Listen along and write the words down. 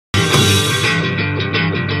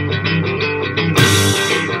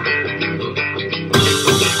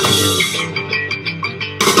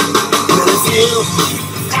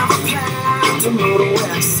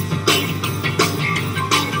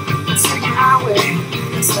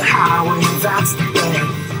highway, that's the way.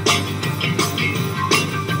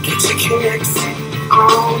 Get your kicks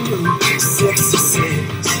on Route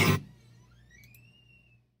 66.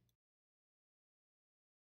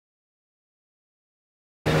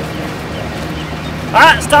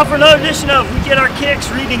 Alright, it's time for another edition of We Get Our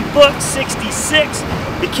Kicks Reading Book 66,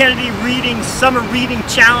 the Kennedy Reading Summer Reading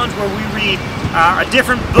Challenge, where we read a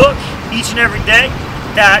different book each and every day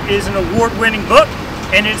that is an award-winning book,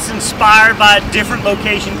 and it's inspired by a different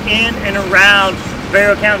location in and around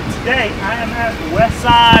Barrow County. Today, I am at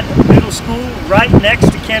Westside Middle School, right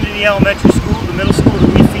next to Kennedy Elementary School, the middle school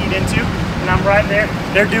that we feed into, and I'm right there.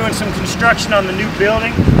 They're doing some construction on the new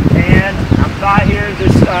building, and I'm by here,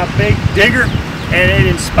 this big digger, and it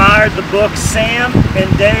inspired the book Sam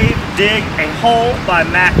and Dave Dig a Hole by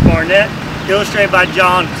Mac Barnett, illustrated by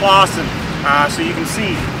John Clausen. So you can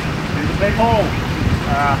see, there's a big hole,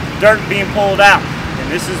 dirt being pulled out,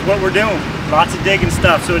 and this is what we're doing. Lots of digging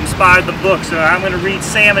stuff, so it inspired the book. So I'm going to read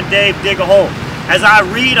Sam and Dave Dig a Hole. As I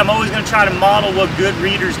read, I'm always going to try to model what good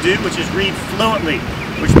readers do, which is read fluently,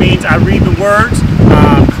 which means I read the words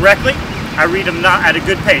correctly. I read them not at a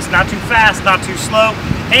good pace, not too fast, not too slow,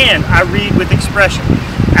 and I read with expression.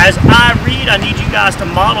 As I read, I need you guys to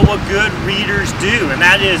model what good readers do, and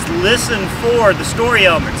that is listen for the story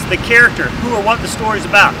elements, the character, who or what the story's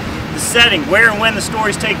about, the setting, where and when the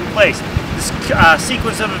story's taking place, the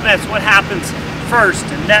sequence of events, what happens first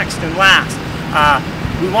and next and last.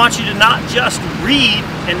 We want you to not just read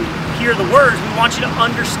and hear the words, we want you to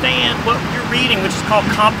understand what you're reading, which is called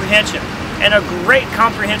comprehension. And a great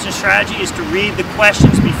comprehension strategy is to read the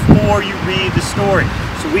questions before you read the story.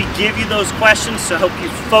 So we give you those questions to help you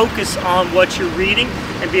focus on what you're reading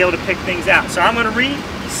and be able to pick things out. So I'm going to read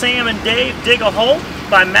Sam and Dave Dig a Hole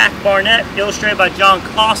by Mac Barnett, illustrated by John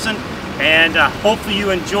Clausen, and hopefully you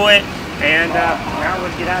enjoy it. And now I'm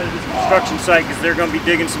going to get out of this construction site because they're going to be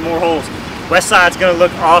digging some more holes. Westside's going to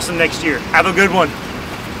look awesome next year. Have a good one.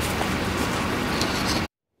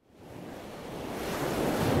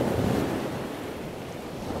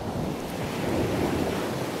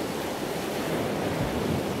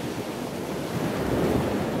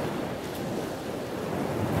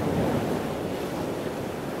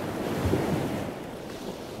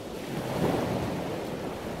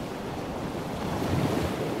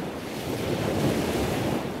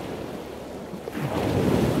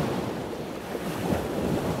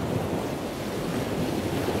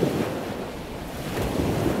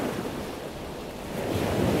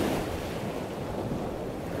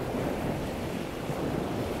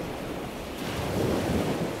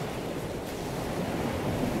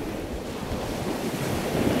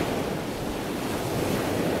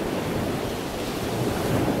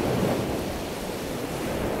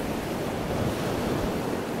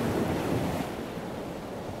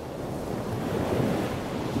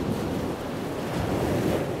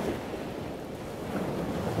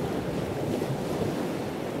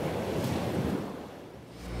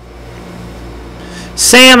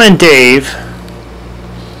 Sam and Dave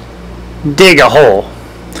Dig a Hole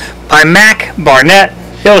by Mac Barnett,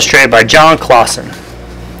 illustrated by John Clausen.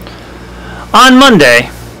 On Monday,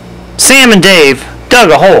 Sam and Dave dug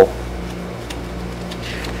a hole.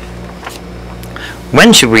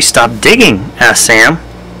 "When should we stop digging?" asked Sam.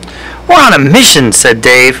 "We're on a mission," said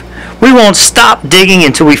Dave. "We won't stop digging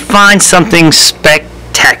until we find something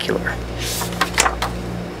spectacular."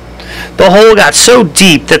 The hole got so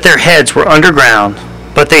deep that their heads were underground,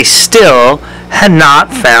 but they still had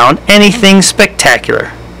not found anything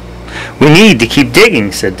spectacular. "We need to keep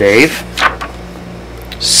digging," said Dave.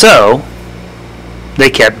 So they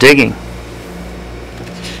kept digging.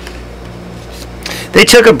 They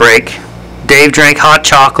took a break. Dave drank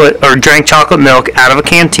drank chocolate milk out of a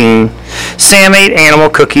canteen. Sam ate animal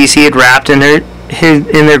cookies he had wrapped in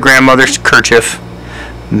their grandmother's kerchief.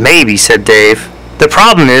 "Maybe," said Dave. "The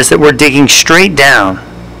problem is that we're digging straight down."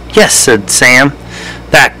 "Yes," said Sam.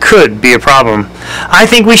 "That could be a problem." "I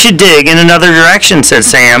think we should dig in another direction," said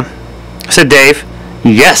Dave.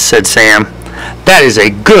 "Yes," said Sam. "That is a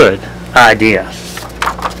good idea."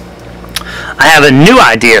 "I have a new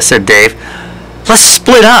idea," said Dave. "Let's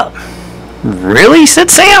split up." "Really?"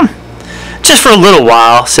 said Sam. "Just for a little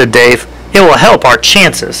while," said Dave. "It will help our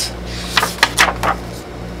chances."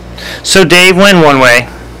 So Dave went one way,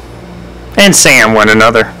 and Sam went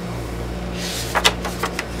another.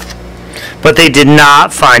 But they did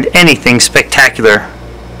not find anything spectacular.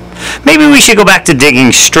 "Maybe we should go back to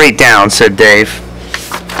digging straight down," said Dave.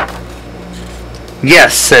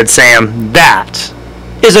 "Yes," said Sam, "that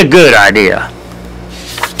is a good idea."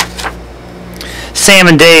 Sam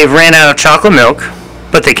and Dave ran out of chocolate milk,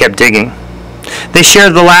 but they kept digging. They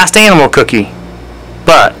shared the last animal cookie,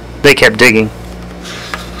 but They kept digging.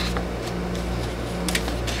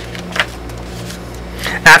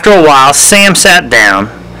 After a while, Sam sat down.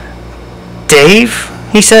 "Dave,"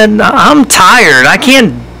 he said, "I'm tired. I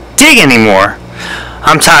can't dig anymore."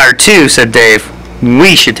 "I'm tired too," said Dave.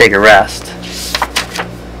 "We should take a rest."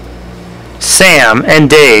 Sam and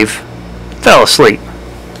Dave fell asleep.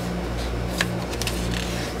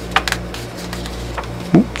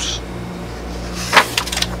 Oops.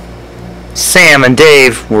 Sam and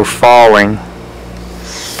Dave were falling.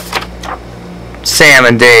 Sam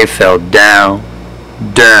and Dave fell down,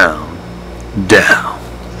 down, down,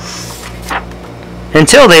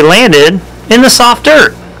 until they landed in the soft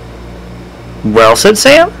dirt. "Well," said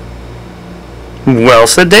Sam. "Well,"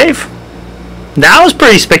 said Dave. "That was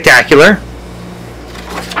pretty spectacular."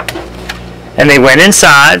 And they went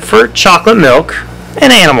inside for chocolate milk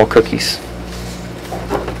and animal cookies.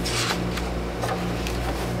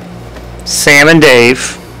 Sam and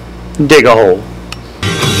Dave dig a hole.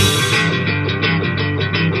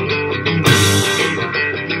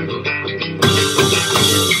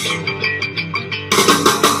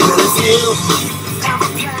 Well, if you